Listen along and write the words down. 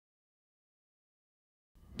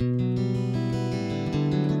Hello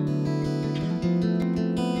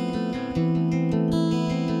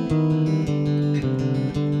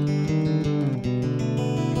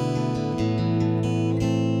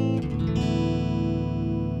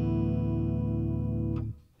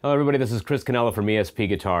everybody, this is Chris Cannella from ESP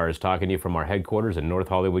Guitars, talking to you from our headquarters in North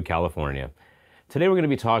Hollywood, California. Today we're going to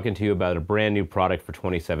be talking to you about a brand new product for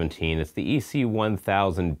 2017. It's the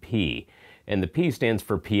EC1000P, and the P stands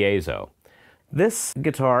for Piezo. This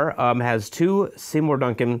guitar has two Seymour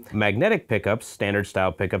Duncan magnetic pickups, standard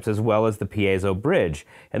style pickups, as well as the Piezo bridge,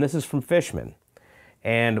 and this is from Fishman.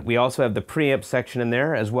 And we also have the preamp section in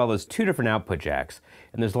there, as well as two different output jacks,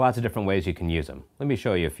 and there's lots of different ways you can use them. Let me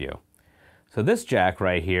show you a few. So this jack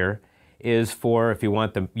right here is for if you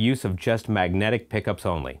want the use of just magnetic pickups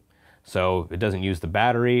only. So it doesn't use the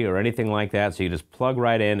battery or anything like that, so you just plug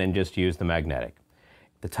right in and just use the magnetic.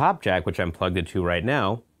 The top jack, which I'm plugged into right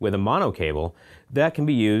now with a mono cable, that can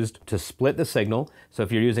be used to split the signal. So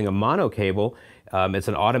if you're using a mono cable, it's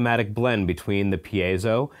an automatic blend between the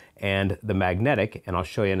piezo and the magnetic, and I'll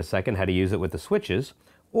show you in a second how to use it with the switches.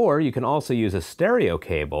 Or you can also use a stereo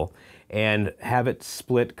cable and have it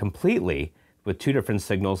split completely with two different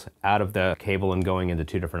signals out of the cable and going into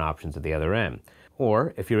two different options at the other end.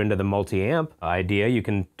 Or if you're into the multi-amp idea, you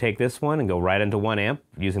can take this one and go right into one amp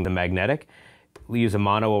using the magnetic, use a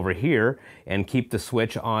mono over here, and keep the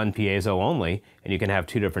switch on piezo only, and you can have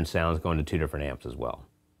two different sounds going to two different amps as well.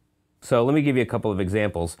 So let me give you a couple of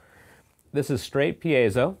examples. This is straight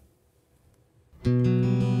piezo.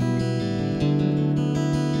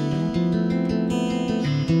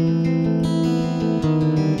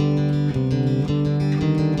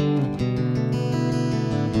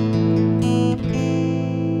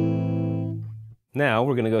 Now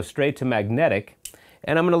we're going to go straight to magnetic,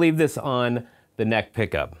 and I'm going to leave this on the neck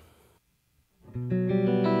pickup.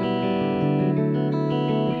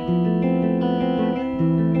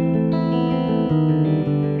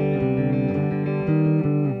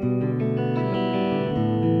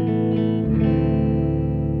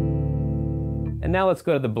 And now let's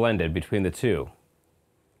go to the blended between the two.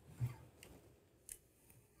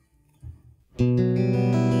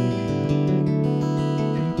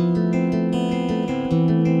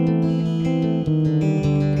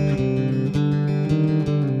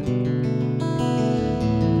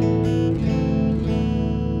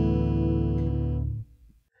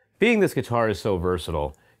 Being this guitar is so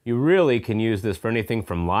versatile, you really can use this for anything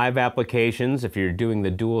from live applications, if you're doing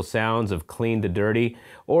the dual sounds of clean to dirty,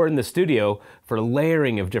 or in the studio for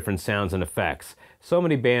layering of different sounds and effects. So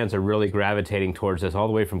many bands are really gravitating towards this, all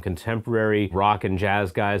the way from contemporary rock and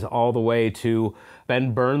jazz guys, all the way to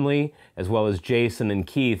Ben Burnley, as well as Jason and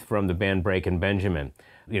Keith from the band Breakin' Benjamin.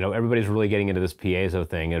 You know, everybody's really getting into this piezo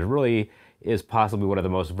thing. It really is possibly one of the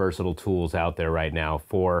most versatile tools out there right now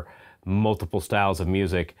for multiple styles of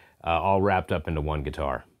music, all wrapped up into one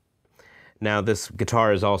guitar. Now this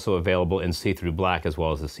guitar is also available in Thru Black as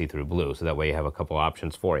well as the Thru Blue, so that way you have a couple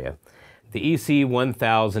options for you. The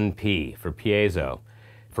EC1000P for Piezo.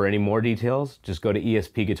 For any more details, just go to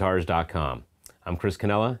espguitars.com. I'm Chris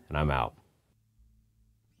Cannella, and I'm out.